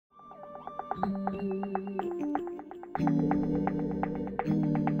You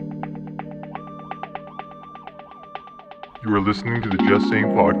are listening to the Just Saying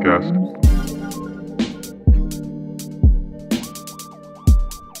podcast.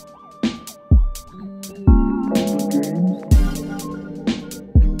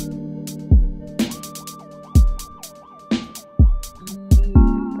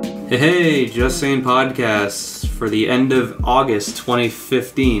 Hey, Just Saying podcast for the end of August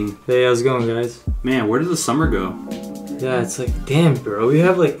 2015. Hey, how's it going, guys? Man, where did the summer go? Yeah, it's like, damn, bro. We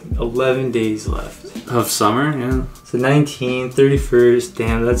have like 11 days left. Of summer, yeah. So 19th, 31st.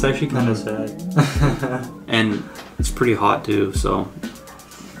 Damn, that's actually kind of sad. And it's pretty hot too, so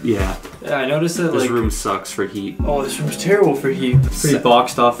yeah. Yeah, I noticed that This like... room sucks for heat. Oh, this room's terrible for heat. It's pretty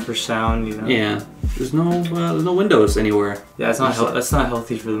boxed off for sound, you know? Yeah. There's no windows anywhere. Yeah, it's not that's not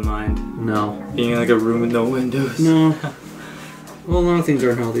healthy for the mind. No. Being in like a room with no windows. No. Well, a lot of things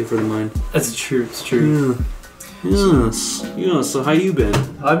aren't healthy for the mind. That's true, it's true. Yeah. Yes. Yeah, so how you been?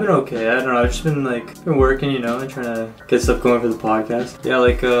 I've been okay. I don't know. I've just been been working, you know, and trying to get stuff going for the podcast.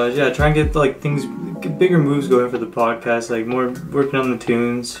 Yeah, try and get like get bigger moves going for the podcast, like more working on the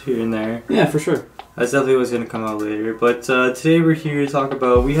tunes here and there. Yeah, for sure. That's definitely what's going to come out later. But today we're here to talk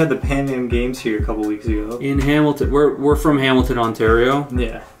about, we had the Pan Am Games here a couple weeks ago. In Hamilton. We're from Hamilton, Ontario.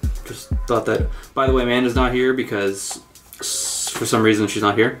 Yeah. Just thought that. By the way, Amanda's not here because for some reason she's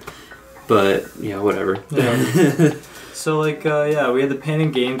not here. But yeah, whatever. Yeah. So we had the Pan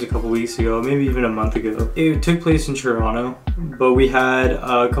Am Games a couple weeks ago, maybe even a month ago. It took place in Toronto, but we had we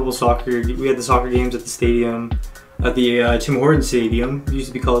had the soccer games at the stadium, at the Tim Hortons Stadium. It used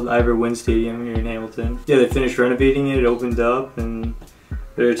to be called Ivor Wynne Stadium here in Hamilton. Yeah, they finished renovating it, it opened up, and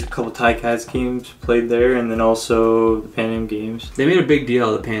there's a couple Ticats games played there, and then also the Pan Am Games. They made a big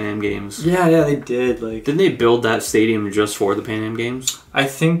deal of the Pan Am Games. Yeah, they did. Didn't they build that stadium just for the Pan Am Games? I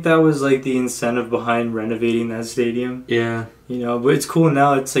think that was the incentive behind renovating that stadium. Yeah. You know, but it's cool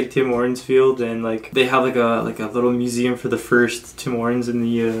now. It's Tim Hortons Field, and they have a little museum for the first Tim Hortons in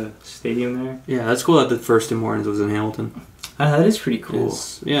the stadium there. Yeah, that's cool that the first Tim Hortons was in Hamilton. That is pretty cool.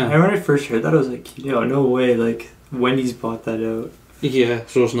 Yeah. I remember when I first heard that, I was like, no way. Wendy's bought that out. Yeah,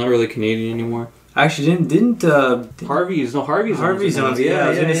 so it's not really Canadian anymore. Actually, didn't Harvey's owns it. Yeah, I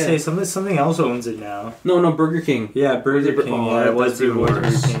was gonna say something else owns it now. No, Burger King. Yeah, Burger King. Yeah, it was even worse.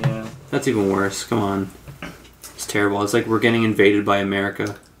 Burger King, yeah. That's even worse. Come on, it's terrible. It's like we're getting invaded by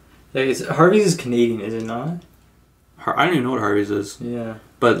America. Yeah, Harvey's is Canadian, is it not? I don't even know what Harvey's is. Yeah.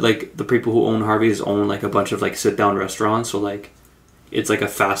 But the people who own Harvey's own a bunch of sit down restaurants. So it's a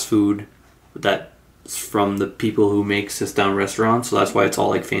fast food that's from the people who make sit down restaurants. So that's why it's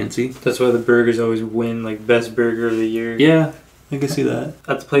all fancy. That's why the burgers always win best burger of the year. Yeah, I can see that.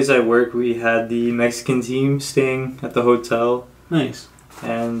 At the place I work, we had the Mexican team staying at the hotel. Nice.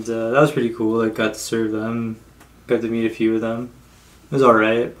 And that was pretty cool. I got to serve them, got to meet a few of them. It was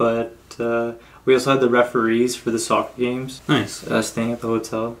alright, but we also had the referees for the soccer games. Nice. Staying at the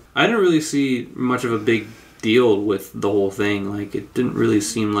hotel. I didn't really see much of a big deal with the whole thing. It didn't really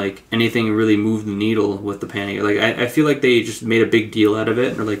seem like anything really moved the needle with the panic. I feel like they just made a big deal out of it,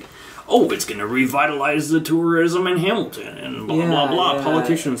 and they're like, oh, it's gonna revitalize the tourism in Hamilton and blah blah blah. Yeah.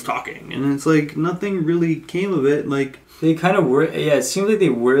 Politicians talking, and it's nothing really came of it. They kind of were. Yeah, it seemed like they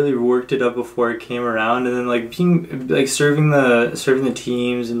really worked it up before it came around, and then being serving the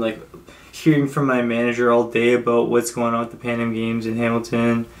teams and hearing from my manager all day about what's going on with the Pan Am Games in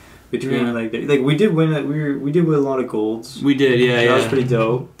Hamilton. Between we did win we did win a lot of golds. We did, yeah. That was pretty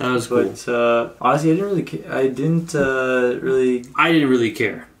dope. That was cool. But honestly, I didn't really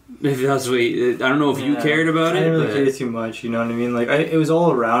care. If that's what I don't know if you cared about it. I didn't really care too much. You know what I mean? It was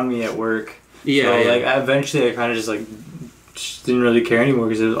all around me at work. Yeah. So, eventually, I kind of just didn't really care anymore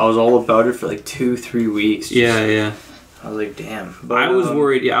because I was all about it for 2-3 weeks. Yeah. I was like, damn. But I was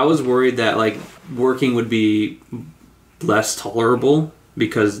worried. Yeah, I was worried that working would be less tolerable,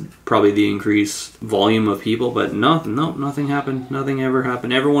 because probably the increased volume of people, but nothing happened. Nothing ever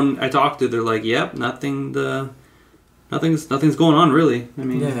happened. Everyone I talked to, they're like, yep, nothing's going on really. I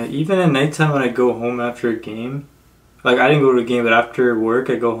mean, yeah, even at nighttime when I go home after a game, I didn't go to a game, but after work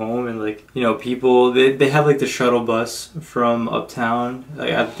I go home and people, they have the shuttle bus from uptown,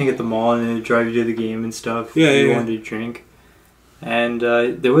 I think at the mall, and they drive you to the game and stuff. You wanted to drink, and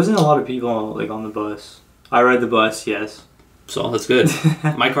there wasn't a lot of people on the bus. I ride the bus, yes. So that's good.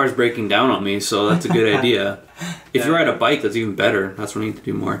 My car's breaking down on me, so that's a good idea. If you ride a bike, that's even better. That's what we need to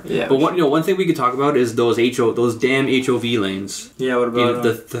do more. Yeah. But one thing we could talk about is those damn HOV lanes. Yeah, what about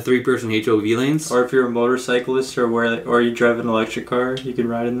the 3-person HOV lanes? Or if you're a motorcyclist or you drive an electric car, you can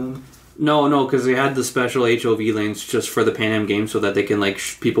ride in them. No, because they had the special HOV lanes just for the Pan Am games so that they can like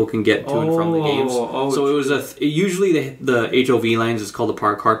people can get to and from the games. So it was usually the HOV lanes is called a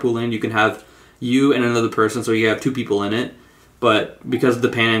carpool lane. You can have you and another person, so you have 2 people in it. But because of the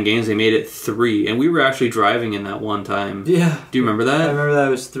Pan Am games, they made it 3, and we were actually driving in that one time. Yeah. Do you remember that? I remember that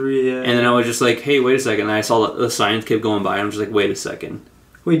was 3. Yeah. And then I was just like, "Hey, wait a second!" And I saw the signs kept going by, and I'm just like, "Wait a second."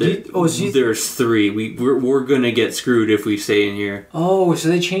 Wait, there's 3. We're gonna get screwed if we stay in here. Oh, so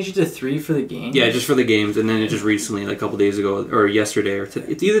they changed it to 3 for the game? Yeah, just for the games, and then it just recently, like a couple days ago, or yesterday,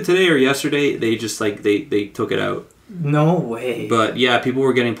 it's either today or yesterday. They just like they took it out. No way. But yeah, people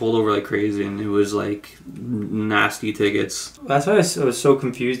were getting pulled over like crazy, and it was like nasty tickets. That's why I was so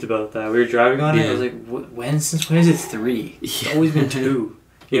confused about that. We were driving on it. I was like, since when is it 3? It's always been 2.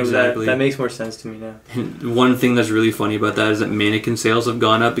 Exactly. That makes more sense to me now. And one thing that's really funny about that is that mannequin sales have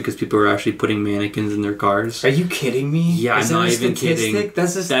gone up because people are actually putting mannequins in their cars. Are you kidding me? Yeah, I'm not even kidding.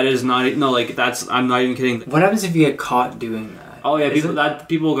 That is not... No, like, I'm not even kidding. What happens if you get caught doing that? Oh, yeah,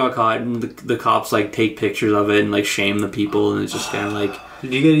 people got caught, and the cops, like, take pictures of it and, like, shame the people, and it's just kind of like...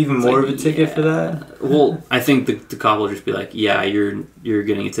 Did you get even more of a ticket for that? Well, I think the cop will just be like, yeah, you're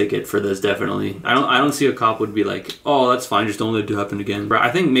getting a ticket for this, definitely. I don't see a cop would be like, oh, that's fine, just don't let it happen again. But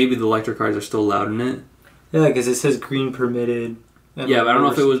I think maybe the electric cars are still allowed in it. Yeah, because it says green permitted. Yeah, but I don't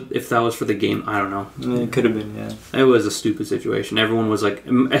know if that was for the game. I don't know. Yeah, it could have been, yeah. It was a stupid situation. Everyone was like,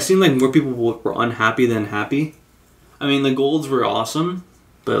 it seemed like more people were unhappy than happy. I mean, the golds were awesome,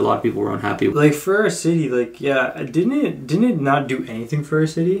 but a lot of people were unhappy. Like for our city, like didn't it not do anything for our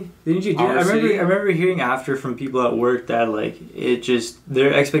city? Didn't you do? I remember hearing after from people at work that like it just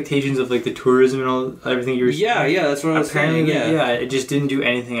their expectations of like the tourism and everything you were saying. Yeah, that's what I was saying. Yeah, it just didn't do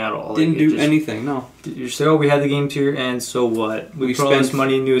anything at all. Didn't do anything. No. You're just like, oh, we had the games here, and so what? We put all this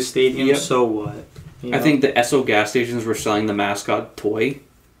money into a stadium. Yep. So what? I think the Esso gas stations were selling the mascot toy.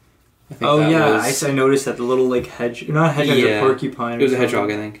 I noticed that the little like hedge, not hedgehog, a porcupine. It was a hedgehog,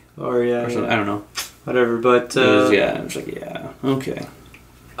 I think. Or I don't know. Whatever, but I was like, okay.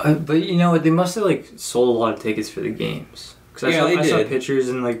 But you know, they must have like sold a lot of tickets for the games. Cause I saw pictures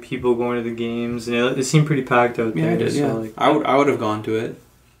and like people going to the games, and it seemed pretty packed out there. Yeah, it did. So, like, I would have gone to it.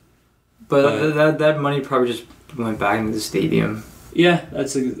 But that money probably just went back into the stadium. Yeah,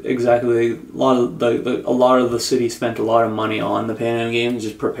 that's exactly. A lot of the city spent a lot of money on the Pan Am Games,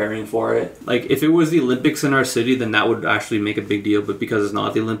 just preparing for it. Like, if it was the Olympics in our city, then that would actually make a big deal. But because it's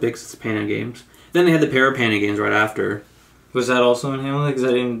not the Olympics, it's the Pan Am Games. Then they had the Pan Am Games right after. Was that also in Hamilton? Because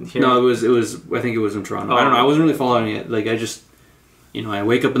I didn't hear. No, it was. I think it was in Toronto. I don't know. I wasn't really following it. Like, I just, I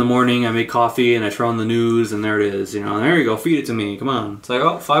wake up in the morning, I make coffee, and I turn on the news, and there it is. And there you go, feed it to me. Come on. It's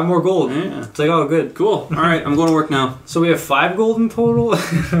like, 5 more gold. Yeah. It's like, oh, good, cool. All right, I'm going to work now. So we have 5 gold in total.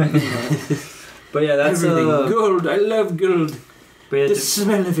 But yeah, that's everything. Gold. I love gold. Yeah, the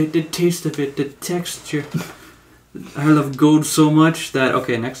smell of it, the taste of it, the texture. I love gold so much that...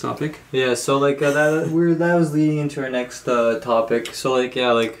 Okay, next topic. Yeah, so like that was leading into our next topic. So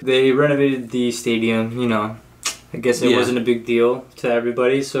like they renovated the stadium. I guess it wasn't a big deal to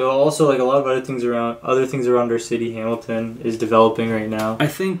everybody. So also like a lot of other things around our city, Hamilton is developing right now. I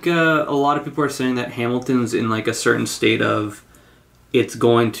think a lot of people are saying that Hamilton's in like a certain state of it's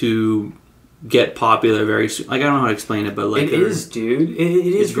going to get popular very soon. Like I don't know how to explain it, but like it is, dude. It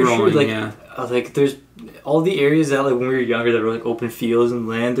is for growing, sure. Like like there's all the areas that like when we were younger that were like open fields and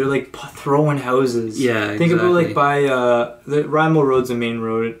land. They're like throwing houses. Yeah, think about like by the Rymel Road's the main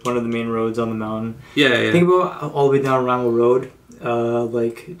road, one of the main roads on the mountain. Yeah. Think about all the way down Rymel Road,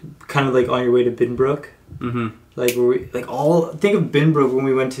 like kind of like on your way to Binbrook. Mm-hmm. Like where think of Binbrook when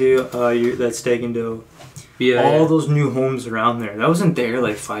we went to that Stag and Doe. Yeah, all those new homes around there. That wasn't there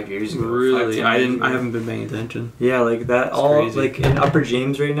like 5 years ago. Really, I haven't been paying attention. Yeah, like that. It's all crazy. Like in Upper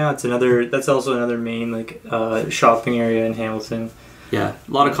James right now. That's also another main like shopping area in Hamilton. Yeah,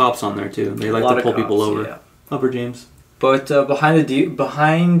 a lot of cops on there too. They like to pull people over. Yeah. Upper James. But behind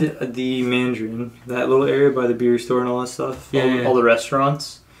the Mandarin, that little area by the beer store and all that stuff, all the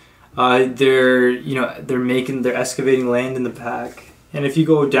restaurants, they're excavating land in the back. And if you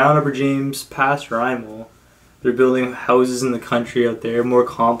go down Upper James past Rymel, they're building houses in the country out there, more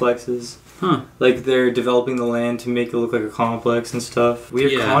complexes. Huh. Like they're developing the land to make it look like a complex and stuff.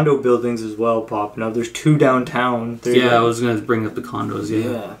 We have condo buildings as well popping up. There's 2 downtown. I was going to bring up the condos,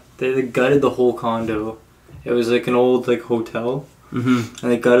 Yeah. They gutted the whole condo. It was like an old like hotel. Mm-hmm.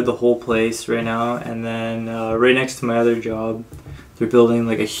 And they gutted the whole place right now. And then right next to my other job, they're building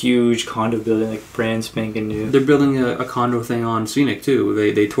like a huge condo building, like brand spanking new. They're building a condo thing on Scenic too.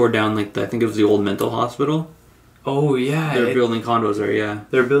 They tore down like I think it was the old mental hospital. Oh yeah, They're building condos there. Yeah.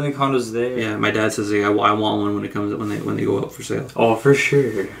 they're building condos there. Yeah. My dad says, I want one when it comes when they go up for sale. Oh, for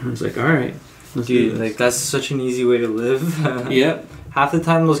sure. I was like, all right, let's do Dude, this. like that's such an easy way to live. Yep. Half the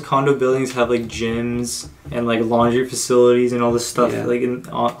time, those condo buildings have like gyms and like laundry facilities and all this stuff Yeah. like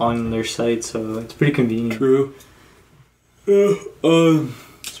on their site, so it's pretty convenient. True.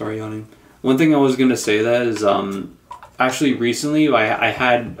 Sorry, yawning. One thing I was gonna say that is actually recently I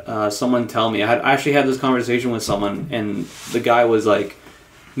had someone tell me I actually had this conversation with someone, and the guy was like,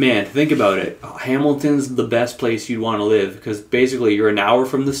 man, think about it, Hamilton's the best place you'd want to live because basically you're an hour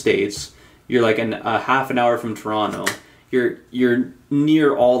from the States, you're like a half an hour from Toronto, you're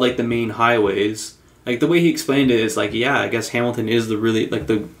near all like the main highways. Like the way he explained it is like, yeah, I guess Hamilton is a really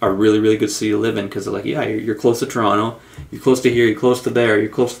really good city to live in because like, yeah, you're close to Toronto, you're close to here, you're close to there, you're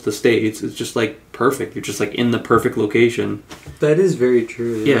close to the States. It's just like perfect. You're just like in the perfect location. That is very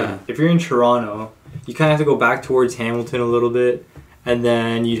true. Yeah. If you're in Toronto, you kind of have to go back towards Hamilton a little bit, and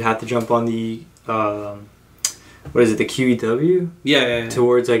then you'd have to jump on the what is it, the QEW? Yeah.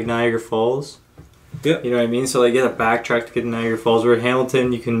 Towards like Niagara Falls. Yep. You know what I mean? So like you have to backtrack to get to Niagara Falls. Where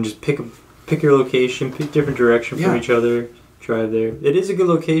Hamilton, you can just pick your location, pick different direction from each other, drive there. It is a good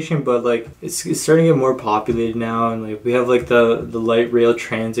location, but like it's starting to get more populated now, and like we have like the light rail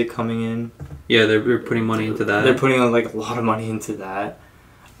transit coming in. Yeah, they're putting money into that. They're putting on like a lot of money into that.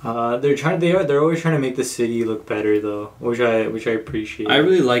 They're always trying to make the city look better though, which I appreciate. I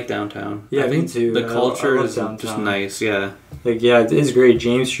really like downtown. Yeah, I me think too. The culture I love is downtown. just nice. Yeah. Like yeah, it's great.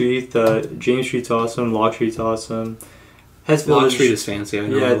 James Street's awesome. Locke Street's awesome. Hess Locke Village. Street is fancy. I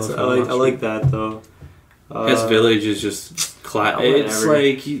know. Yeah, I like that though. Hess Village is just it's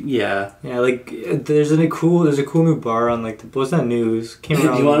like yeah. Yeah, like there's a cool new bar on like what's that news came Do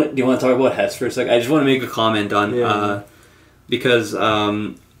around. you want to talk about Hess for a sec? I just want to make a comment on because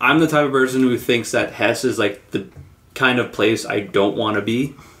I'm the type of person who thinks that Hess is like the kind of place I don't want to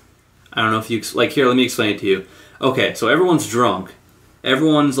be. I don't know if you like here. Let me explain it to you. Okay, so everyone's drunk,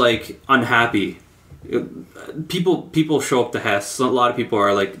 everyone's like unhappy. People show up to Hess. A lot of people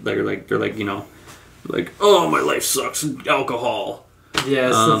are like they're like you know, like, oh, my life sucks. Alcohol. Yeah,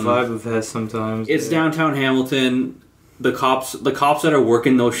 it's the vibe of Hess sometimes. It's downtown Hamilton. The cops that are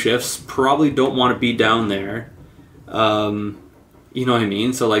working those shifts probably don't want to be down there. You know what I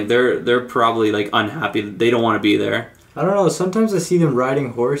mean? So like they're probably like unhappy. They don't want to be there. I don't know. Sometimes I see them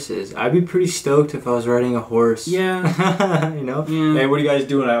riding horses. I'd be pretty stoked if I was riding a horse. Yeah. You know? Yeah. Hey, what are you guys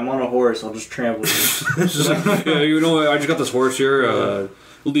doing? I'm on a horse. I'll just trample you. It's just like, yeah, you know, I just got this horse here.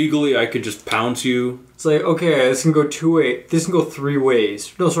 Legally, I could just pounce you. It's like, okay, this can go 2 ways. This can go 3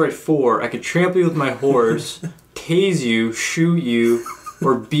 ways. No, sorry, 4. I could trample you with my horse, tase you, shoot you,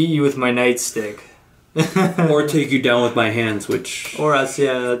 or beat you with my nightstick. Or take you down with my hands, which Or else,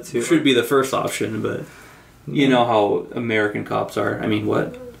 yeah, that too. should be the first option, but you know how American cops are. I mean,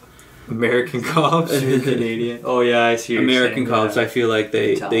 what? American cops? You're Canadian? Oh, yeah, I see what you're American saying, cops, yeah. I feel like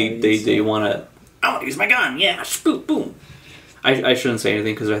they want to, I want to use my gun, yeah, boom, boom. I shouldn't say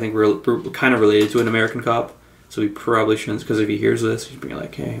anything because I think we're kind of related to an American cop, so we probably shouldn't, because if he hears this, he'd be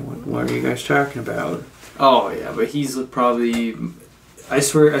like, hey, what are you guys talking about? Oh, yeah, but he's probably... I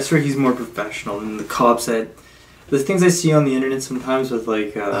swear he's more professional than the cops that... The things I see on the internet sometimes with,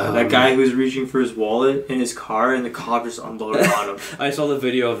 like, that guy who's reaching for his wallet in his car and the cop just unloaded on him. I saw the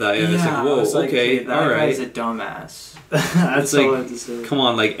video of that, yeah. It's like, whoa, okay, that all right. guy's a dumbass. That's all I have to say. Come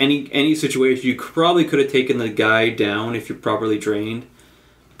on, like, any situation, you probably could have taken the guy down if you're properly trained.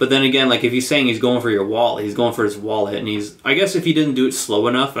 But then again, like, if he's saying he's going for your wallet, he's going for his wallet, and I guess if he didn't do it slow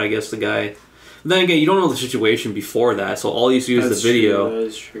enough, I guess the guy... Then again, you don't know the situation before that, so all you see is the video. True, that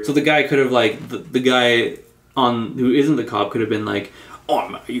is true. So the guy could have, like, the guy who isn't the cop could have been like,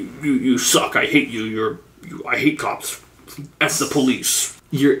 oh, you suck, I hate you, I hate cops, that's the police.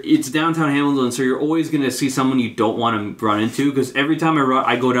 It's downtown Hamilton, so you're always going to see someone you don't want to run into, because every time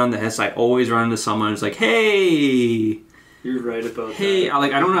I go down the Hess, I always run into someone who's like, hey... You're right about that. Hey,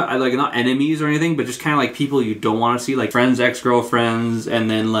 I don't know, like, not enemies or anything, but just kind of like people you don't want to see, like friends, ex-girlfriends, and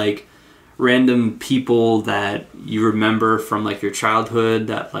then like random people that you remember from like your childhood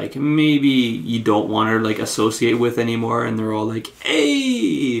that like maybe you don't want to like associate with anymore, and they're all like,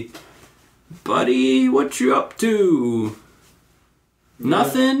 hey, buddy, what you up to? Yeah.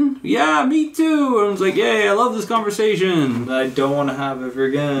 Nothing? Yeah, me too. And I was like, yay, I love this conversation. I don't want to have ever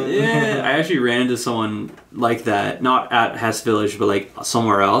again. Yeah, I actually ran into someone like that, not at Hess Village, but like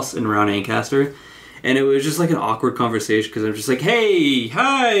somewhere else in around Ancaster. And it was just like an awkward conversation because I'm just like, hey,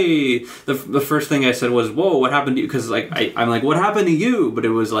 hi. The first thing I said was, whoa, what happened to you? Because like I'm like, what happened to you? But it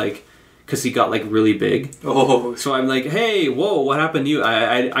was like, because he got like really big. Oh, So I'm like, hey, whoa, what happened to you?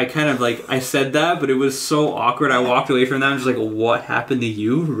 I kind of like, I said that, but it was so awkward. I walked away from that. I'm just like, what happened to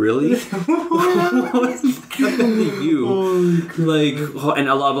you? Really? What happened to you? Like, and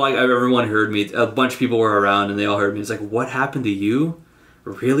a lot of like everyone heard me. A bunch of people were around and they all heard me. It's like, what happened to you?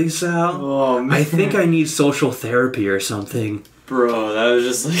 Really, Sal? Oh, man. I think I need social therapy or something. Bro, that was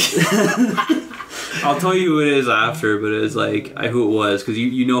just like... I'll tell you who it is after, but it was like who it was because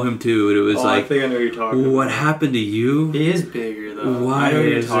you know him too. And it was I think I know who you're talking about. What happened to you? He is bigger though. Why I know who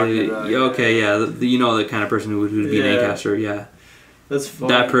you're is talking it? about. Yeah, okay, yeah, you know the kind of person who would be an Yeah. Ancaster. Yeah, That's fine.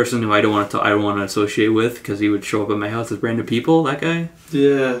 that person who I don't want to associate with because he would show up at my house with brand new people. That guy.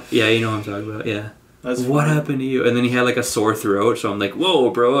 Yeah. Yeah, you know what I'm talking about. Yeah. That's What fine. happened to you? And then he had like a sore throat, so I'm like,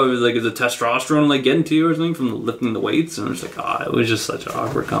 whoa, bro. I was like, is the testosterone like getting to you or something from lifting the weights? And I'm just like, it was just such an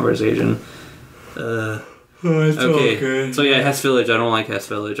awkward conversation. It's Okay. So yeah, Hess Village. I don't like Hess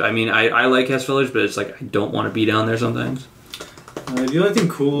Village. I mean, I like Hess Village, but it's like I don't want to be down there sometimes. The only thing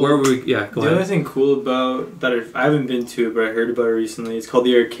cool. Where were we? Yeah, go The only ahead. thing cool about that I haven't been to it, but I heard about it recently. It's called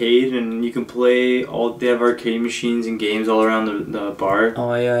the arcade, and you can play all. They have arcade machines and games all around the bar,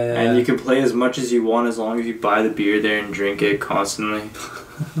 Oh yeah. and you can play as much as you want as long as you buy the beer there and drink it constantly.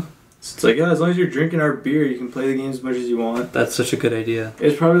 So it's like, yeah, as long as you're drinking our beer, you can play the game as much as you want. That's such a good idea.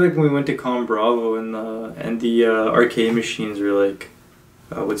 It's probably like when we went to Con Bravo and the arcade machines were like,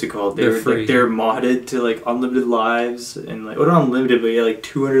 what's it called? They're Were free. like they're modded to like unlimited lives and like, well, not unlimited, but yeah, like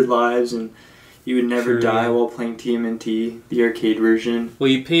 200 lives and you would never True, die yeah. while playing TMNT, the arcade version. Well,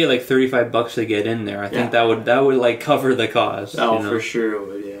 you pay like $35 to get in there. I think that would like cover the cost. Oh, you know? for sure it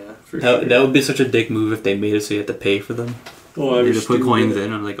would, yeah, for sure. That would be such a dick move if they made it so you had to pay for them. Oh, They just put coins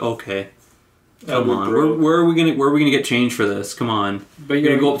in. I'm like, okay, come on. Where are we gonna get change for this? Come on. But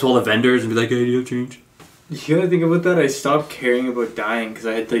You're gonna go up to all the vendors and be like, hey, do you have change? You gotta think about that. I stopped caring about dying because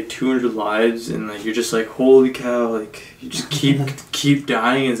I had like 200 lives, and like you're just like, holy cow! Like you just keep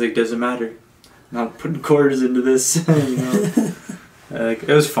dying. And it's like doesn't matter. Not putting quarters into this, you know. Like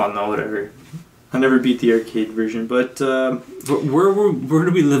it was fun though. Whatever. I never beat the arcade version, but Where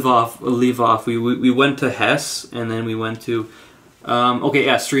did we leave off? We went to Hess and then we went to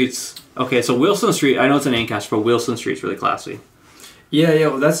streets. Okay, so Wilson Street. I know it's an Ancaster, but Wilson Street's really classy. yeah.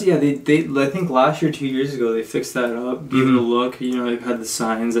 Well, that's They I think last year, 2 years ago, they fixed that up, gave it a look. You know, they had the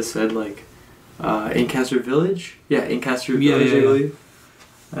signs that said like Ancaster Village. Yeah, Ancaster Village, I believe.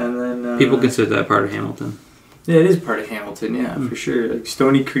 And then People consider that part of Hamilton. Yeah, it is part of Hamilton, yeah, for sure. Like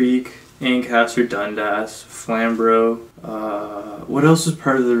Stony Creek, Ancaster, Dundas, Flamborough. What else is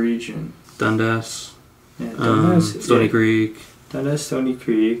part of the region? Dundas, Yeah, Dundas, Stony Creek, Dundas, Stony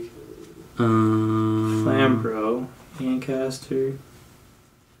Creek, Flamborough, Ancaster.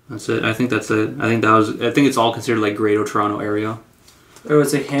 That's it. I think that's it. I think it's all considered like Greater Toronto area. Oh,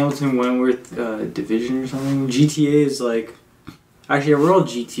 it's like Hamilton Wentworth Division or something. GTA is like. Actually, yeah, we're all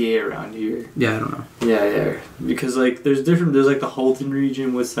GTA around here. Yeah, I don't know. Yeah. Because like, there's like the Halton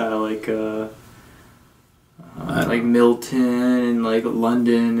region. What's that like? Like Milton and like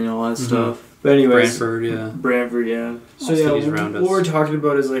London and all that stuff. But anyways, Brantford, yeah. So yeah, what we're talking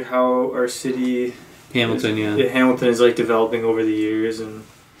about is like how our city, Hamilton, Hamilton is like developing over the years, and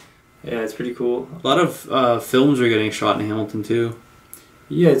yeah, it's pretty cool. A lot of films are getting shot in Hamilton too.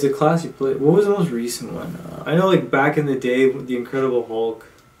 Yeah, it's a classy place. What was the most recent one? I know, like back in the day, the Incredible Hulk.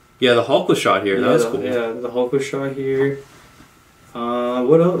 Yeah, the Hulk was shot here. That was cool. Yeah, the Hulk was shot here.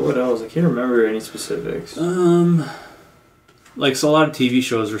 What else? I can't remember any specifics. Like so a lot of TV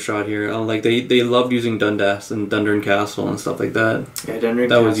shows were shot here. Like they loved using Dundas and Dundurn Castle and stuff like that. Yeah, Dundurn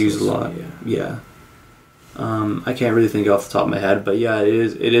That Castle was used a lot. Yeah. I can't really think off the top of my head, but yeah,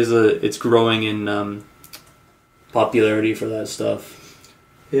 it's growing in popularity for that stuff.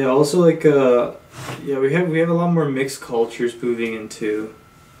 Yeah, also like we have a lot more mixed cultures moving into.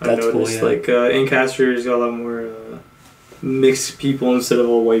 I noticed cool, yeah. like Ancaster's got a lot more mixed people instead of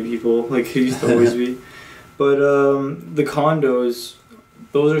all white people, like it used to always be. But the condos,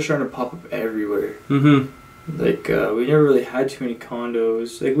 those are starting to pop up everywhere. Mm-hmm. Like we never really had too many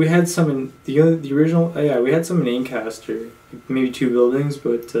condos. Like we had some in the original. We had some in Ancaster, like maybe 2 buildings,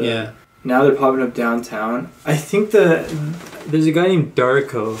 but yeah. Now they're popping up downtown. I think there's a guy named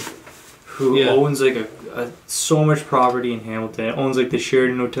Darko who owns like so much property in Hamilton. It owns like the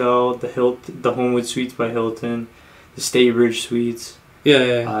Sheridan Hotel, the Homewood Suites by Hilton, the Staybridge Suites.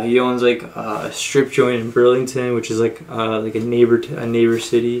 Yeah. He owns like a strip joint in Burlington, which is like a neighbor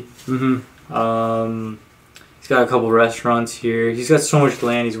city. Mm-hmm. He's got a couple restaurants here. He's got so much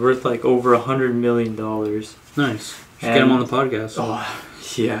land. He's worth like over $100 million. Nice. Should get him on the podcast. Oh,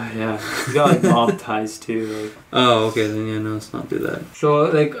 yeah. He's got like mob ties too. Like. Oh, okay. Then yeah, no, let's not do that. So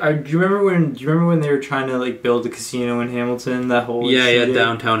like, do you remember when they were trying to like build a casino in Hamilton? That whole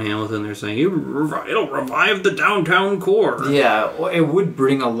downtown Hamilton. They're saying it'll revive the downtown core. Yeah, well, it would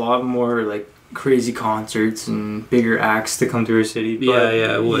bring a lot more like crazy concerts and bigger acts to come to our city. But,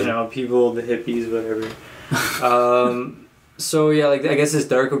 it would. You know, people, the hippies, whatever. So yeah, like I guess this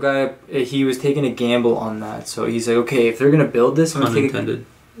Darko guy, he was taking a gamble on that. So he's like, okay, if they're gonna build this, I'm gonna take Unintended.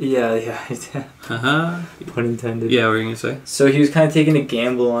 Yeah. Pun intended. Yeah, what were you gonna say? So he was kind of taking a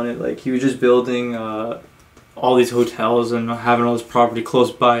gamble on it. Like he was just building all these hotels and having all this property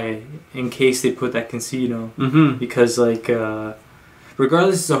close by in case they put that casino. Mm-hmm. Because like,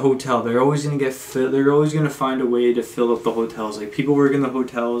 regardless, it's a hotel. They're always gonna they're always gonna find a way to fill up the hotels. Like people work in the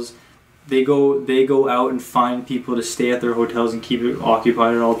hotels. They go out and find people to stay at their hotels and keep it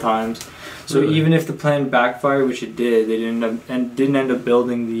occupied at all times. So really? Even if the plan backfired, which it did, they didn't end up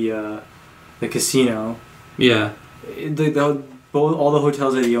building the casino. Yeah. All the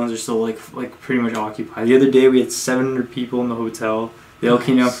hotels that he owns are still like pretty much occupied. The other day we had 700 people in the hotel. They all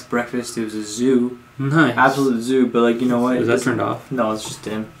came out for breakfast. It was a zoo. Nice. Absolute zoo, but like, you know what? Is that turned off? No, it's just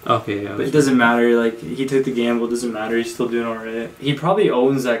dim. Okay, yeah. But it doesn't matter. Like, he took the gamble. It doesn't matter. He's still doing alright. He probably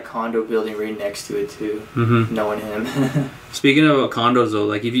owns that condo building right next to it too. Mm-hmm. Knowing him. Speaking of condos though,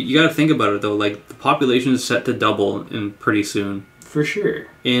 like if you got to think about it though, like the population is set to double in pretty soon. For sure.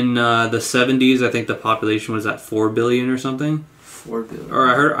 In the 70s, I think the population was at 4 billion or something. 4 billion.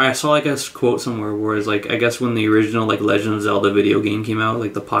 Or I saw like a quote somewhere where it's like, I guess when the original like Legend of Zelda video game came out,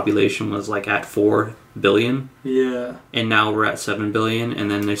 like the population was like at 4 billion. Yeah. And now we're at 7 billion,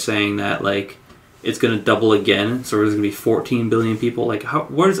 and then they're saying that like it's gonna double again, so there's gonna be 14 billion people. Like,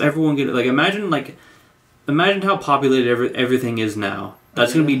 where does everyone get? Like, imagine how populated everything is now.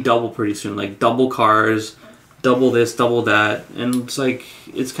 That's gonna be double pretty soon. Like double cars, double this, double that, and it's like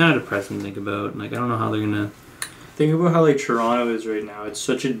it's kind of depressing to think about. Like I don't know how they're gonna. Think about how like Toronto is right now. It's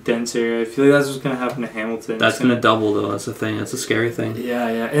such a dense area. I feel like that's what's gonna happen to Hamilton. That's gonna double though. That's the thing. That's a scary thing. Yeah,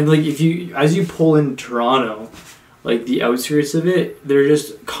 and like as you pull in Toronto, like the outskirts of it, they're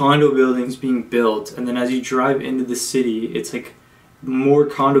just condo buildings being built, and then as you drive into the city, it's like more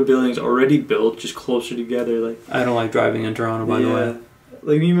condo buildings already built, just closer together. Like I don't like driving in Toronto, by the way.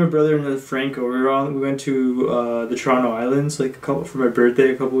 Like me and my brother and Franco, we went to the Toronto Islands for my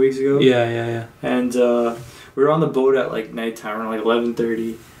birthday a couple weeks ago. Yeah. And we were on the boat at like nighttime, around like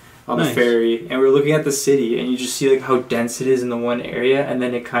 11:30 on the Nice. ferry, and we were looking at the city, and you just see like how dense it is in the one area, and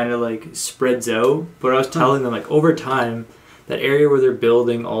then it kind of like spreads out. But I was telling them like over time, that area where they're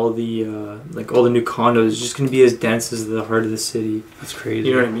building all the all the new condos is just gonna be as dense as the heart of the city. That's crazy.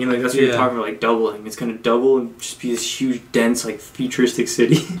 You know what I mean? Like that's what you're talking about, like doubling. It's gonna double and just be this huge, dense, like futuristic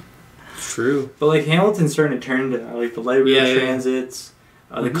city. True. But like Hamilton's starting to turn to that, like the light rail transits.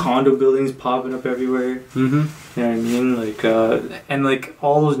 The condo buildings popping up everywhere. Mm-hmm. You know what I mean? Like, and like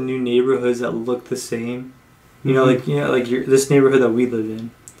all those new neighborhoods that look the same. You know, like this neighborhood that we live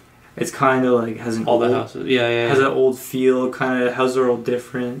in. It's kind of like has an all the houses. Yeah. Has an old feel. Kind of houses are all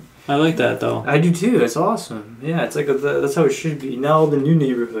different. I like that though. I do too. It's awesome. Yeah, it's like that's how it should be. Now all the new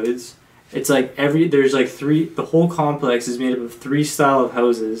neighborhoods. It's like there's like 3. The whole complex is made up of 3 styles of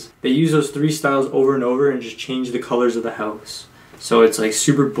houses. They use those 3 styles over and over and just change the colors of the house. So it's like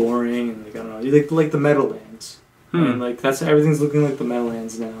super boring and like I don't know. You like the Meadowlands, and like that's everything's looking like the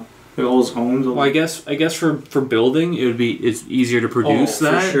Meadowlands now. Like all those homes. Well, I guess for building it's easier to produce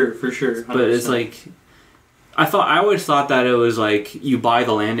that. For sure. 100%. But it's like I always thought that it was like you buy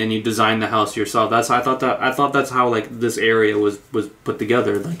the land and you design the house yourself. I thought that's how like this area was put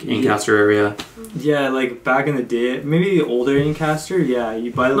together, like Ancaster area. Yeah, like back in the day, maybe the older Ancaster. Yeah,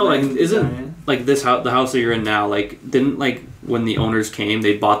 you buy the land. No, like isn't like this house, the house that you're in now, like didn't like when the owners came,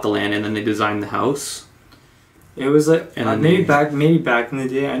 they bought the land and then they designed the house. It was like and maybe back in the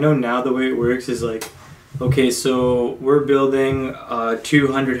day. I know now the way it works is like, okay, so we're building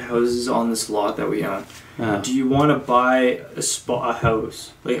 200 houses on this lot that we own. Do you want to buy a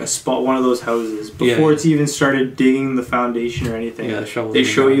house, like one of those houses before it's even started digging the foundation or anything? Yeah, they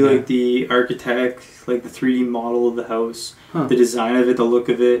show you like the architect, like the 3D model of the house, the design of it, the look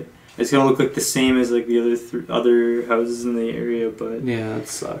of it. It's gonna look like the same as like the other houses in the area, but yeah, that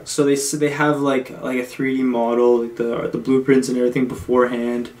sucks. So they have like a 3D model, like the blueprints and everything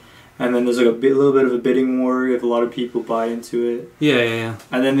beforehand, and then there's like little bit of a bidding war if a lot of people buy into it. Yeah.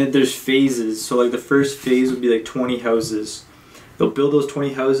 And then there's phases. So like the first phase would be like 20 houses. They'll build those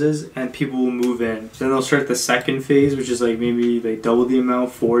 20 houses and people will move in. Then they'll start the second phase, which is like maybe like double the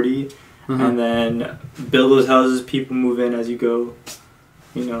amount, 40, and then build those houses. People move in as you go.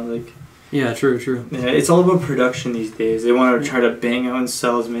 You know, like Yeah, true. Yeah, it's all about production these days. They want to try to bang out and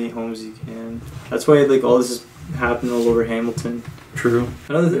sell as many homes as you can. That's why like all this is happening all over Hamilton. True.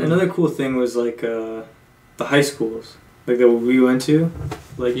 Another cool thing was like the high schools, like that we went to.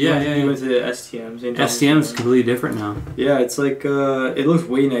 Like we went to STM. St. Thomas STM's completely different now. Yeah, it's like it looks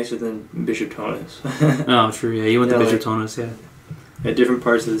way nicer than Bishop Tonus. Oh, true. Yeah, you went to Bishop like, Tonus. Yeah. At different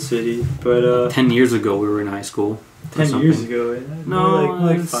parts of the city, but 10 years ago we were in high school. 10 years ago, No,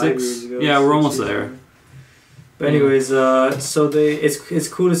 like 5 6 years ago. Yeah, we're almost there. Ago. But anyways, so it's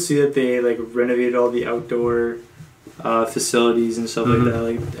cool to see that they like renovated all the outdoor facilities and stuff like that.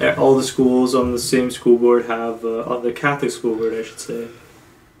 Like all the schools on the same school board have on the Catholic school board, I should say,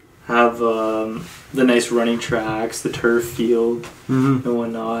 have the nice running tracks, the turf field, and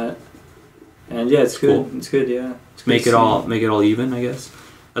whatnot. And yeah, it's good. Cool. It's good. Yeah. It's make it all even, I guess.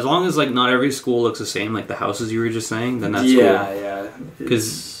 As long as like not every school looks the same, like the houses you were just saying, then that's cool. Yeah.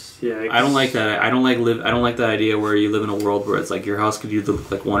 Because I don't like that. I don't like that idea where you live in a world where it's like your house could either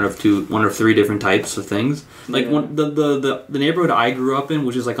look like one of 3 different types of things. Like the neighborhood I grew up in,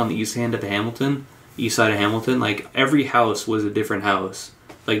 which is like on the east side of Hamilton, like every house was a different house.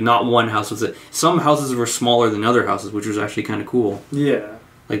 Like not one house was it. Some houses were smaller than other houses, which was actually kind of cool. Yeah.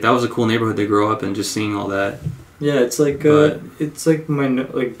 Like that was a cool neighborhood to grow up in, just seeing all that. Yeah, it's like both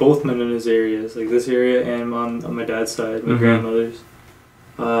my nana's areas, like this area and on my dad's side, my grandmother's.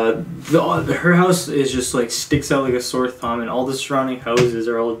 Her house is just like sticks out like a sore thumb, and all the surrounding houses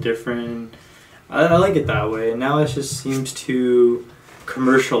are all different. I like it that way. And now it just seems too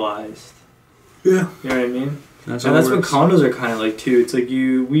commercialized. Yeah, you know what I mean. That's what condos are kind of like too. It's like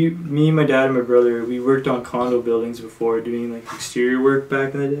me, my dad, and my brother. We worked on condo buildings before, doing like exterior work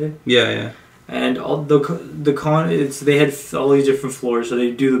back in the day. Yeah. And all they had all these different floors, so they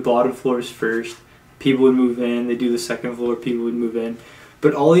do the bottom floors first. People would move in. They do the second floor. People would move in.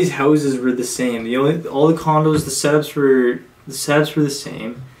 But all these houses were the same. All the condos, the setups were the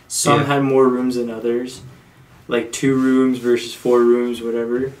same. Some had more rooms than others, like 2 rooms versus 4 rooms,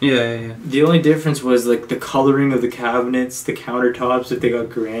 whatever. Yeah. The only difference was like the coloring of the cabinets, the countertops, if they got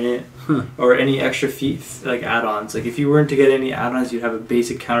granite, or any extra like add-ons. Like if you weren't to get any add-ons, you'd have a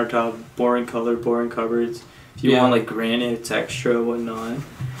basic countertop, boring color, boring cupboards. If you want like granite, it's extra, whatnot.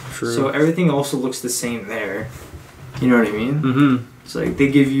 True. So everything also looks the same there. You know what I mean? Mm-hmm. It's like they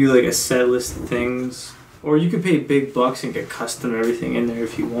give you like a set list of things. Or you could pay big bucks and get custom everything in there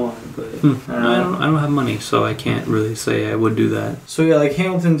if you want, but I don't have money, so I can't really say I would do that. So yeah, like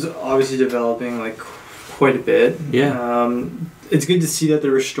Hamilton's obviously developing like quite a bit. Yeah. It's good to see that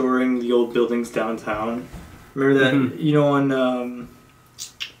they're restoring the old buildings downtown. Remember that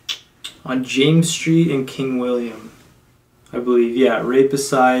on James Street and King William, I believe. Yeah, right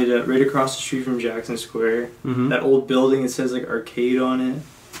beside, right across the street from Jackson Square. That old building. It says like arcade on it.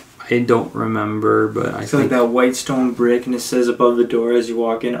 I don't remember, but I think like that white stone brick, and it says above the door as you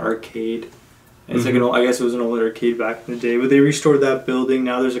walk in, arcade. And it's like an old, I guess it was an old arcade back in the day, but they restored that building.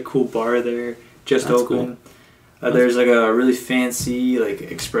 Now there's a cool bar there, just open. Cool. There's like a really fancy like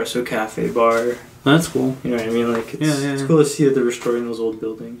espresso cafe bar. That's cool. You know what I mean? Like it's cool to see that they're restoring those old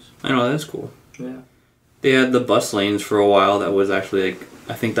buildings. I know, that's cool. Yeah. They had the bus lanes for a while. That was actually like,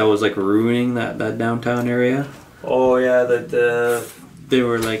 I think that was like ruining that downtown area. Oh yeah, they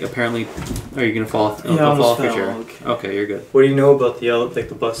were like, apparently, are you gonna fall off? Yeah, I fall off your chair. Okay, you're good. What do you know about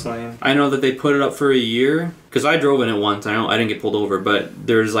the bus lane? I know that they put it up for a year because I drove in it once. I didn't get pulled over, but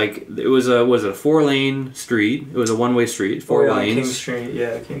there's like it was a 4-lane street. It was a one-way street, 4 lanes. King Street,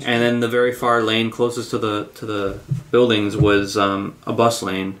 yeah, King Street. And then the very far lane closest to the buildings was a bus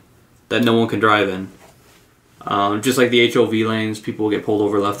lane that no one can drive in. Just like the HOV lanes, people get pulled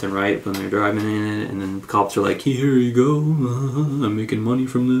over left and right when they're driving in it, and then the cops are like, "Here you go, I'm making money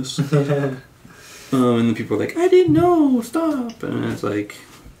from this." And then people are like, "I didn't know, stop!" And it's like,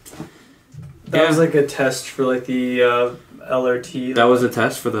 that was like a test for like the LRT. That was a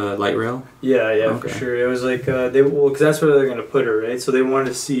test for the light rail. Yeah, okay. For sure. It was like because that's where they're gonna put her, right? So they wanted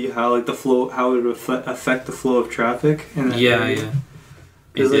to see how like how it would affect the flow of traffic. Yeah.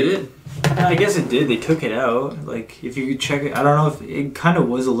 It did it? I guess it did. They took it out. Like, if you could check it, I don't know if it kind of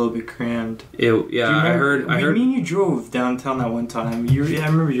was a little bit crammed. I heard. Me and you drove downtown that one time. I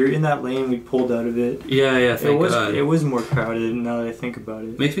remember you're in that lane. We pulled out of it. Yeah. It was more crowded now that I think about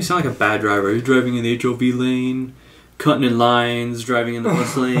it. Makes me sound like a bad driver. You're driving in the HOV lane, cutting in lines, driving in the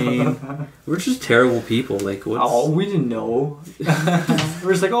bus lane. We're just terrible people. Like, what's... Oh, we didn't know.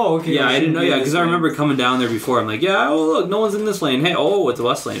 We're just like, oh, okay. Yeah, I didn't know. Yeah, because I remember coming down there before. I'm like, yeah, oh look, no one's in this lane. Hey, oh, it's a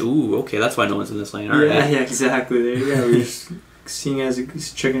bus lane. Ooh, okay, that's why no one's in this lane. All right. Yeah, exactly. There you go. We're just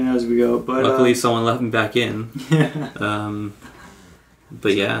checking it as we go. But luckily, someone let me back in. Yeah.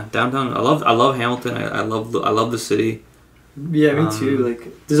 But yeah, downtown. I love Hamilton. I love the city. Yeah, me too.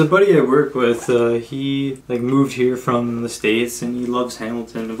 Like, there's a buddy I work with. He like moved here from the States, and he loves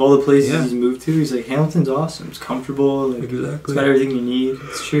Hamilton. Of all the places he's moved to, he's like, Hamilton's awesome. It's comfortable. Like, it's got everything you need.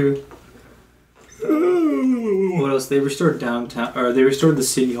 It's true. What else? They restored downtown, or they restored the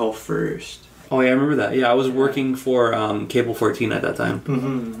city hall first. Oh yeah, I remember that. Yeah, I was working for Cable 14 at that time,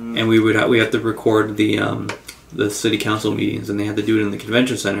 Mm-hmm. and we had to record the city council meetings, and they had to do it in the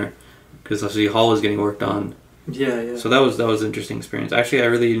convention center because the city hall was getting worked on. Yeah. So that was an interesting experience. Actually, I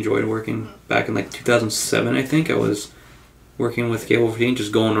really enjoyed working back in like 2007. I think I was working with Cable 14,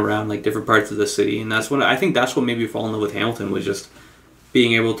 just going around like different parts of the city, and that's what made me fall in love with Hamilton, was just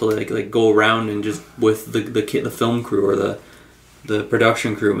being able to like go around and just with the film crew or the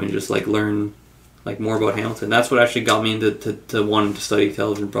production crew and just like learn like more about Hamilton. That's what actually got me into wanting to study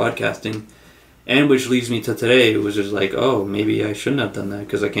television broadcasting, and which leads me to today. It was just like, oh, maybe I shouldn't have done that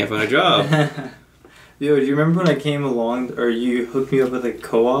because I can't find a job. Yo, do you remember when I came along, or you hooked me up with a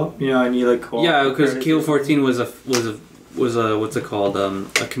co-op? You know, I need like co-op. Yeah, because Cable 14 was a what's it called?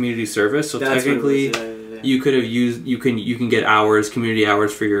 A community service. So That's technically, what it was, yeah. you could have used you can get community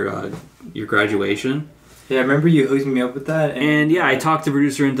hours for your graduation. Yeah, I remember you hooked me up with that. And yeah, I talked the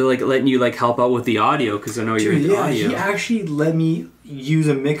producer into like letting you like help out with the audio because I know you're into audio. He actually let me use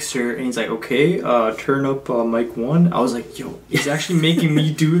a mixer, and he's like, okay, turn up mic 1. I was like, yo, he's actually making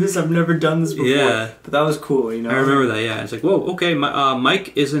me do this. I've never done this before. Yeah, but that was cool, you know. I remember that. Yeah, it's like, whoa, okay,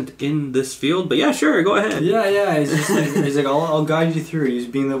 Mike isn't in this field, but yeah, sure, go ahead. Yeah. He's like, I'll guide you through. He's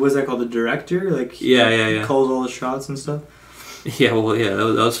being what's that called, the director? Like, he calls all the shots and stuff. Yeah, well, yeah, that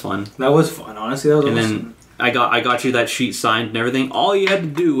was fun. That was fun, honestly. That was awesome. Then I got you that sheet signed and everything. All you had to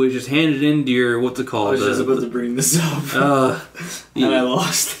do was just hand it into your what's it called? I was just about to bring this up, and I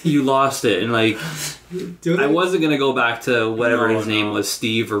lost. You lost it, and like I wasn't gonna go back to whatever his name was,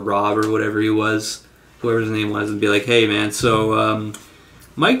 Steve or Rob or whatever he was, whoever his name was, and be like, hey man, so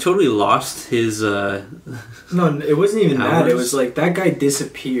Mike totally lost his. No, it wasn't even that. It was like that guy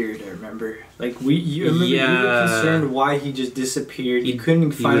disappeared. I remember. Like you were concerned why he just disappeared. You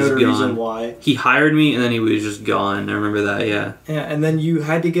couldn't find out a reason why. He hired me and then he was just gone. I remember that. Yeah. Yeah, and then you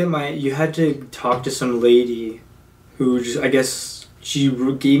had to talk to some lady, who just, I guess she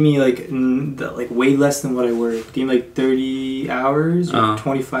gave me like way less than what I worked. Gave me like 30 hours or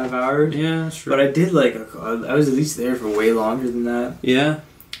 25 hours. Yeah, that's true. But I did I was at least there for way longer than that. Yeah,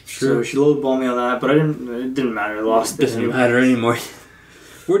 true. So she lowballed me on that, but it didn't matter. I lost it. Doesn't matter anymore.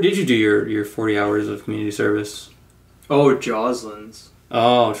 Where did you do your 40 hours of community service? Oh, Joslyn's.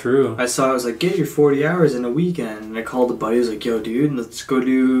 Oh, true. I was like, get your 40 hours in a weekend. And I called the buddy. I was like, yo, dude, let's go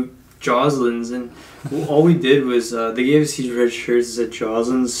do Joslyn's. And all we did was, they gave us these red shirts that said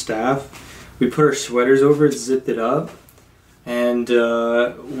Joslyn's staff. We put our sweaters over it, zipped it up. And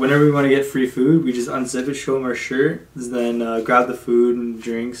whenever we want to get free food, we just unzip it, show them our shirt, then grab the food and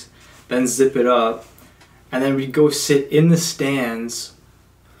drinks, then zip it up. And then we'd go sit in the stands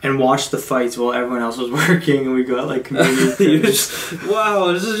and watch the fights while everyone else was working, and we got like community.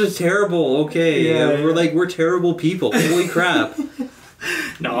 Wow, this is just terrible. Okay, yeah, we're terrible people. Holy crap!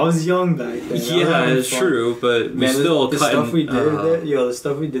 No, I was young back then. Yeah, it's true, but we still the stuff we did. The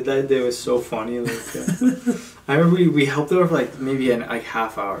stuff we did that day was so funny. Like, I remember we helped over for like maybe an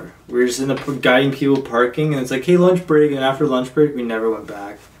half hour. We were just guiding people parking, and it's like, hey, lunch break, and after lunch break, we never went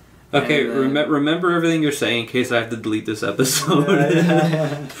back. Okay, remember everything you're saying in case I have to delete this episode.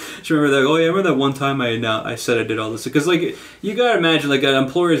 Just remember that. Oh yeah, remember that one time I said I did all this, because like you gotta imagine like an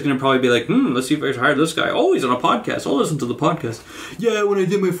employer is gonna probably be like, let's see if I hire this guy. Oh, he's on a podcast. I'll listen to the podcast. Yeah, when I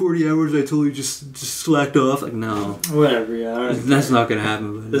did my 40 hours, I totally just slacked off. Like no, whatever. Yeah, that's not gonna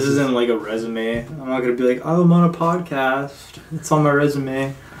happen. This isn't like a resume. I'm not gonna be like, oh, I'm on a podcast. It's on my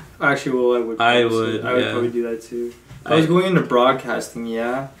resume. Actually, well, I would probably do that too. I was going into broadcasting,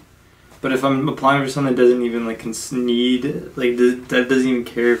 yeah. But if I'm applying for something that doesn't even like need that doesn't even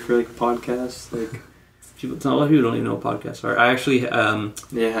care for like a podcast, like a lot of people don't even know what podcasts are. I actually yeah,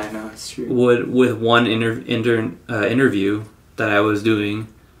 I know, it's true. With one interview that I was doing,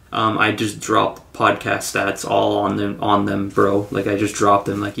 I just dropped podcast stats all on them, bro. Like I just dropped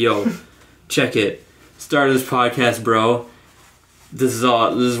them, like, yo, check it. Started this podcast, bro. This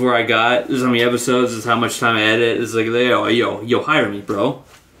is where I got. This is how many episodes. This is how much time I edit. It's like, yo, hire me, bro.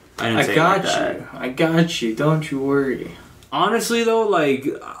 I got you. Don't you worry. Honestly, though, like,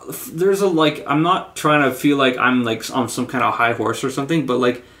 there's I'm not trying to feel like I'm like on some kind of high horse or something, but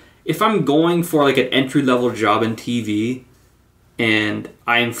like, if I'm going for like an entry level job in TV, and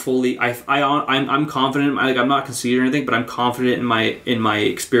I'm fully, I'm confident. Like, I'm not conceited or anything, but I'm confident in my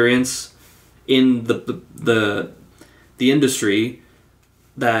experience in the industry.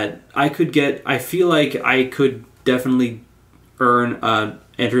 that I feel like I could definitely earn an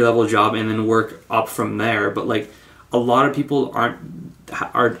entry level job and then work up from there. But like a lot of people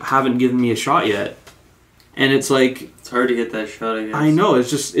haven't given me a shot yet, and it's like it's hard to get that shot. I guess. I know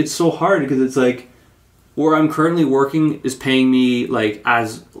it's so hard because it's like where I'm currently working is paying me like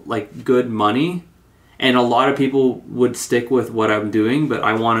as like good money, and a lot of people would stick with what I'm doing, but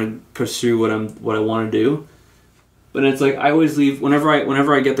I want to pursue what I want to do. But it's like I always leave whenever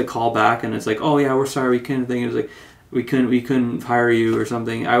I get the call back and it's like, oh yeah, we're sorry, we couldn't think. It's like we couldn't hire you or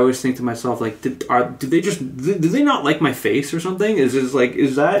something. I always think to myself like, do they not like my face or something? Is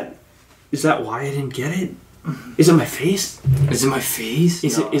that why I didn't get it? Is it my face? Is it my face?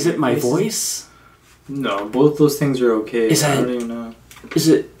 Is it my voice? No, both those things are okay. I don't even know. Is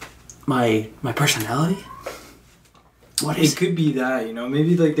it my personality? What is it? Could be that, you know.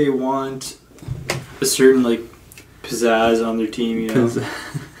 Maybe like they want a certain like pizzazz on their team, you know.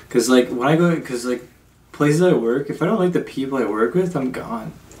 Because like when I go, because like places I work, if I don't like the people I work with, I'm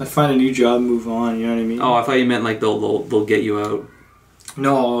gone. I find a new job, move on. You know what I mean? Oh, I thought you meant like they'll get you out.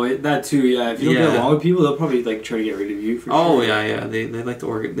 No, that too. Yeah, if you don't get along with people, they'll probably like try to get rid of you. For sure. Yeah. They like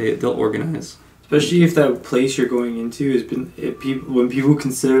to they'll organize. Especially if that place you're going into has been when people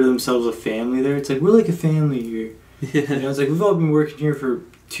consider themselves a family there, it's like we're like a family here. Yeah. You know, it's like we've all been working here for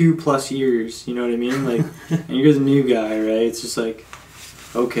 2+ years. You know what I mean? Like, and you're the new guy, right? It's just like,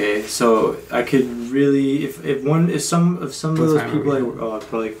 okay, so I could really if some of those people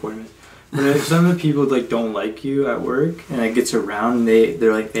probably like 40 minutes. But if some of the people like don't like you at work and it gets around and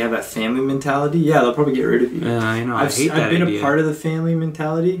they're like they have that family mentality, yeah, they'll probably get rid of you. Yeah, I know. I've been a part of the family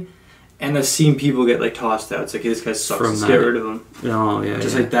mentality. And I've seen people get like tossed out. It's like, hey, this guy sucks. Let's get rid of him. Oh yeah.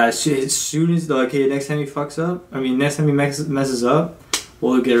 Just like that. As soon as they're like, hey, next time he messes up,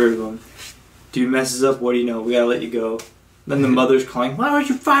 we'll get rid of him. Dude messes up. What do you know? We gotta let you go. Then the mother's calling. Why would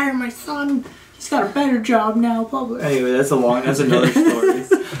you fire my son? He's got a better job now. Blah blah. Anyway, that's another story.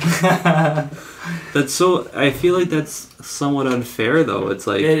 I feel like that's somewhat unfair though. It's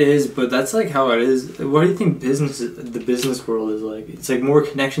like it is, but that's like how it is. What do you think the business world is like? It's like more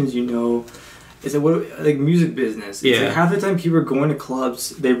connections, you know. It's like music business. It's like half the time people are going to clubs,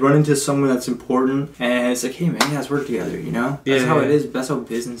 they run into someone that's important, and it's like, hey man, let's work together. You know, that's how it is. That's how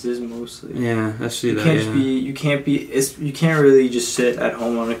business is mostly. Yeah, I see that. You can't really just sit at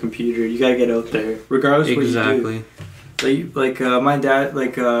home on a computer. You gotta get out there, regardless of what you do. My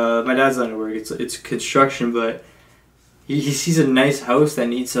dad's line of work. It's construction, but he sees a nice house that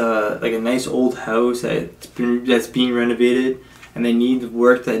needs a nice old house that's being renovated, and they need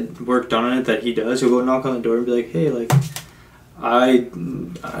work done on it that he does. He'll go knock on the door and be like, hey, like I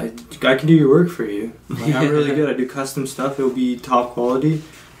can do your work for you. Like, I'm really good. I do custom stuff. It'll be top quality.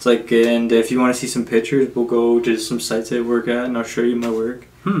 It's like, and if you want to see some pictures, we'll go to some sites I work at, and I'll show you my work.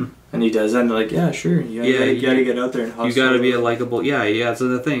 And he does that, and they're like, yeah, sure. You gotta get out there and hustle. You gotta be a likable... Yeah, so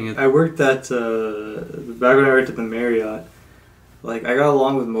the thing... I worked at... back when I worked at the Marriott, like, I got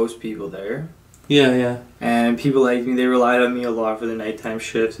along with most people there. Yeah. And people liked me. They relied on me a lot for the nighttime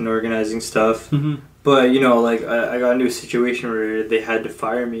shifts and organizing stuff. Mm-hmm. But, you know, like, I got into a situation where they had to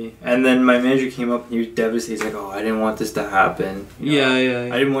fire me. And then my manager came up, and he was devastated. He's like, oh, I didn't want this to happen. You know?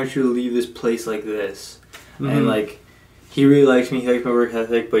 Yeah. I didn't want you to leave this place like this. Mm-hmm. And, like... He really likes me, he likes my work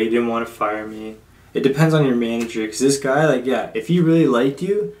ethic, but he didn't want to fire me. It depends on your manager, because this guy, like, yeah, if he really liked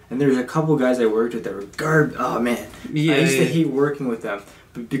you, and there's a couple guys I worked with that were oh man, I used to hate working with them.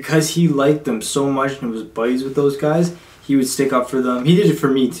 But because he liked them so much and was buddies with those guys, he would stick up for them. He did it for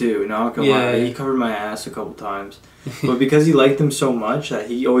me too, not gonna lie. He covered my ass a couple times. But because he liked them so much, that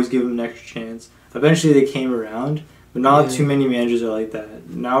he always gave them an extra chance. Eventually they came around, but not too many managers are like that.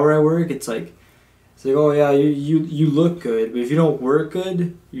 Now where I work, it's like, oh yeah, you look good, but if you don't work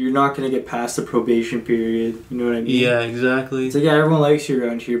good, you're not going to get past the probation period. You know what I mean? Yeah, exactly. It's like, yeah, everyone likes you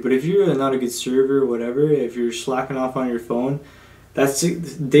around here, but if you're not a good server or whatever, if you're slacking off on your phone, that's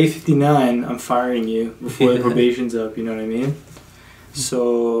day 59, I'm firing you before the probation's up, you know what I mean?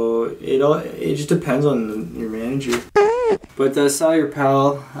 So it just depends on your manager. But Sal, your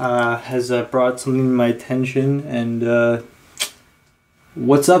pal, has brought something to my attention, and...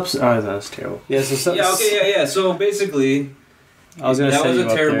 What's up? Oh, that was terrible. Yeah. So basically, I was gonna say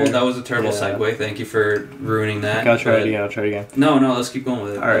that was a terrible segue. Thank you for ruining that. I'll try it again. No, let's keep going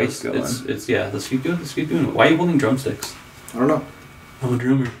with it. All right, let's go. Let's keep doing it. Why are you holding drumsticks? I don't know. I'm a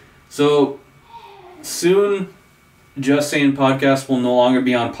drummer. So soon, Just Saying podcast will no longer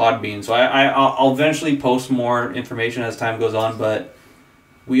be on Podbean. So I'll eventually post more information as time goes on. But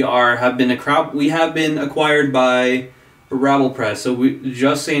we have been acquired by Rabble Press. So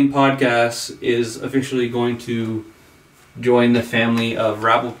Just Saying podcast is officially going to join the family of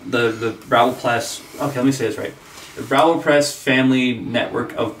Rabble, the Rabble Press. Okay, let me say this right. The Rabble Press family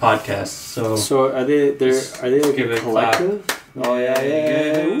network of podcasts. So are they like give a it a collective? Oh yeah.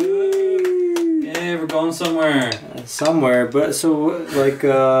 Yeah, we're going somewhere. Somewhere, but so like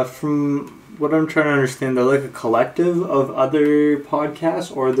from what I'm trying to understand, they're like a collective of other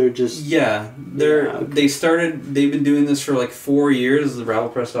podcasts, or they're just they've been doing this for like 4 years, the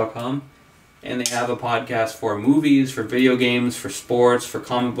rabblepress.com, and they have a podcast for movies, for video games, for sports, for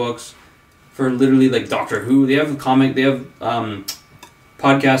comic books, for literally like Doctor Who. They have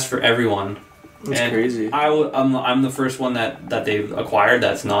podcasts for everyone. That's crazy. I'm the first one that they've acquired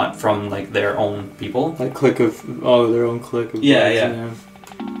that's not from like their own people. Like their own clique of yeah.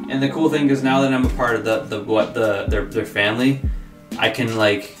 And the cool thing is now that I'm a part of their family, I can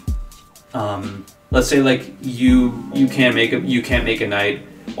like, let's say like you can't make a night,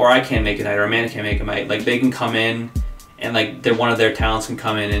 or I can't make a night, or Amanda can't make a night. Like they can come in, and like one of their talents can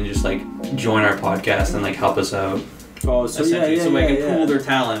come in and just like join our podcast and like help us out. Oh, so so we can pool their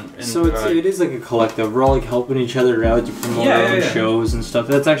talent. And, so it is like a collective. We're all like helping each other out to promote our own shows and stuff.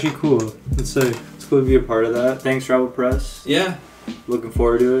 That's actually cool. It's cool to be a part of that. Thanks, Rabble Press. Yeah. Looking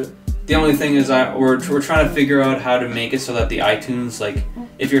forward to it. The only thing is we're trying to figure out how to make it so that the iTunes, like,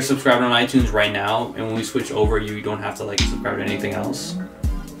 if you're subscribed on iTunes right now, and when we switch over, you don't have to like subscribe to anything else.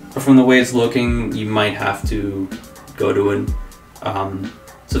 But from the way it's looking, you might have to go to an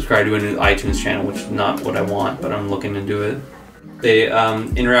subscribe to a new iTunes channel, which is not what I want, but I'm looking into it. The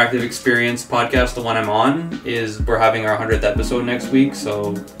Interactive Experience podcast, the one I'm on, we're having our 100th episode next week,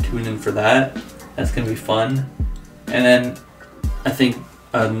 so tune in for that. That's gonna be fun. And then I think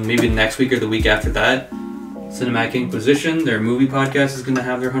maybe next week or the week after that, Cinematic Inquisition, their movie podcast, is gonna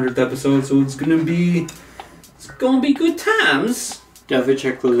have their 100th episode, so it's gonna be good times. Definitely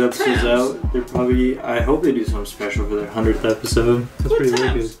check those episodes out. They're probably, I hope they do something special for their 100th episode. That's pretty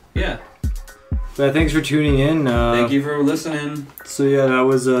wicked. Yeah. But thanks for tuning in. Thank you for listening. So yeah, that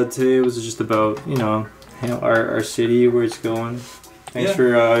was today was just about our city, where it's going. Thanks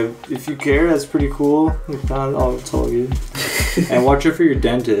for if you care, that's pretty cool. If not, it's all good. And watch out for your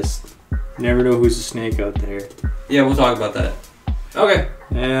dentist. You never know who's a snake out there. Yeah, we'll talk about that. Okay.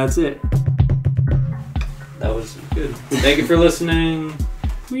 And that's it. That was good. Thank you for listening.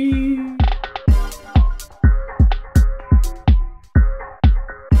 Whee!